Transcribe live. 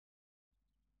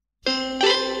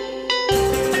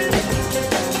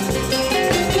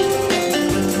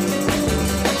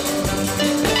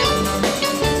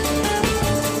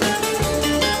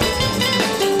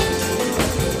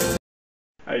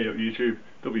YouTube,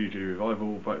 WG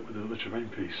Revival, back with another terrain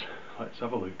piece. Let's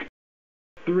have a look.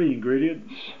 3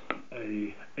 ingredients: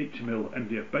 a 80mm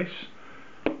MDF base,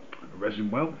 a resin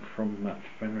well from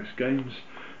Fenris Games,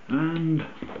 and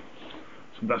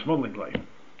some DAS modelling clay.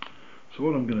 So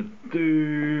what I'm going to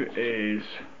do is,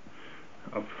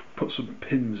 I've put some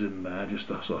pins in there just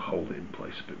to sort of hold it in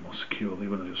place a bit more securely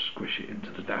when I just squish it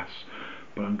into the DAS.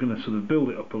 But I'm going to sort of build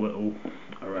it up a little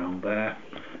around there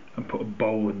and put a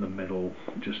bowl in the middle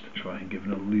just to try and give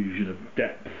an illusion of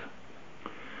depth.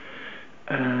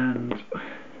 And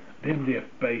the MDF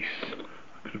base,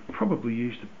 I could have probably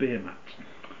used a beer mat,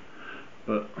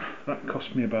 but that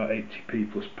cost me about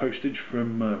 80p plus postage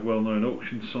from a well-known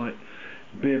auction site.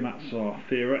 Beer mats are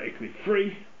theoretically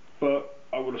free, but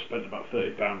I would have spent about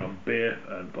 £30 on beer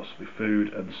and possibly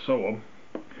food and so on,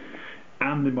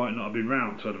 and they might not have been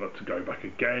round, so I'd have had to go back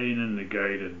again and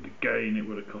again and again. It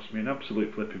would have cost me an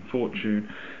absolute flipping fortune.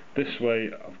 This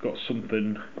way I've got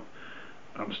something,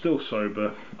 I'm still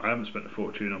sober, I haven't spent a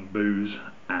fortune on booze,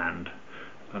 and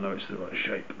I know it's the right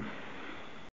shape.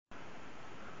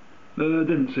 There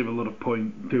didn't seem a lot of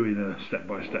point doing a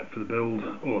step-by-step for the build.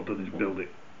 All I've done is build it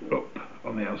up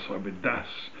on the outside with DAS,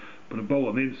 put a bowl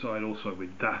on the inside also with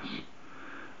DAS,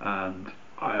 and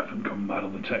I haven't gone mad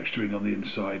on the texturing on the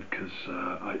inside because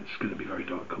it's going to be very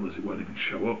dark colours, it won't even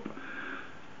show up.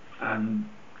 And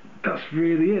that's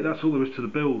really it, that's all there is to the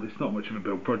build. It's not much of a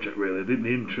build project really. The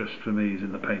interest for me is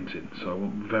in the painting, so I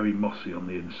want very mossy on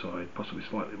the inside, possibly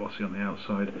slightly mossy on the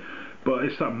outside, but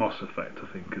it's that moss effect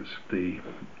I think is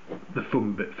the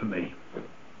fun bit for me.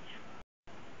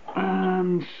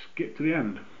 And skip to the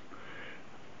end.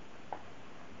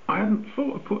 I hadn't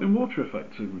thought of putting water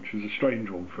effects in, which was a strange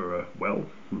one for a well,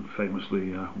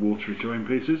 famously watery terrain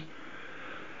pieces,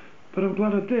 but I'm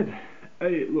glad I did. A,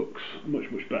 it looks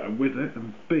much better with it,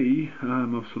 and B,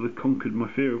 I've sort of conquered my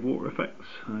fear of water effects.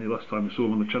 Last time I saw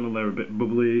them on the channel they were a bit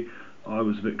bubbly, I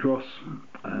was a bit cross,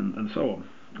 and so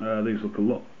on. These look a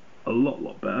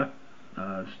lot better.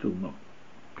 Still not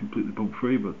completely bug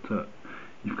free, but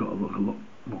you've got to look a lot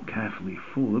more carefully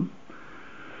for them.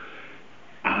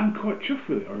 I'm quite chuffed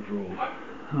with it overall.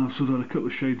 I've sort of had a couple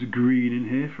of shades of green in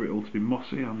here for it all to be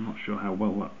mossy. I'm not sure how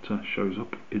well that shows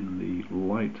up in the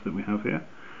light that we have here.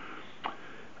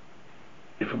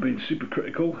 If I'm being super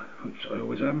critical, which I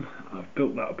always am, I've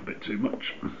built that up a bit too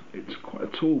much. It's quite a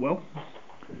tall well.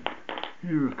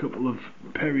 Here are a couple of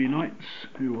Perry Knights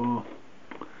who are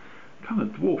kind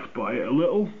of dwarfed by it a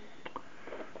little.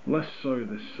 Less so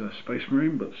this Space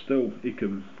Marine, but still he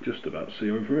can just about see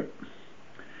over it.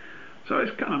 So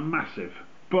it's kind of massive,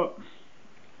 but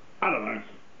I don't know,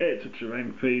 it's a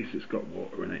terrain piece, it's got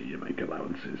water in it, you make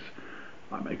allowances.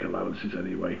 I make allowances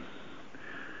anyway.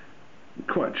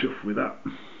 Quite chuffed with that.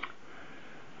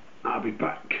 I'll be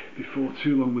back before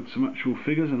too long with some actual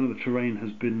figures. I know the terrain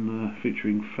has been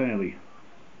featuring fairly,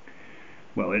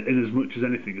 well, in as much as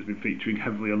anything has been featuring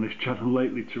heavily on this channel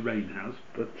lately, terrain has,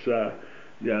 but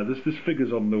yeah, there's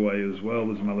figures on the way as well.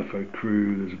 There's a Malifaux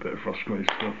crew, there's a bit of Frostgrave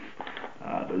stuff.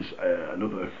 There's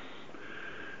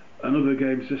another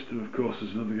game system, of course.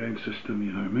 There's another game system,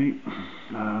 you know me,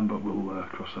 but we'll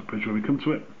cross that bridge when we come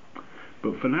to it.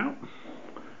 But for now,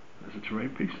 there's a terrain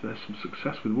piece. There's some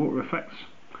success with water effects.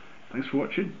 Thanks for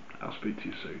watching. I'll speak to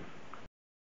you soon.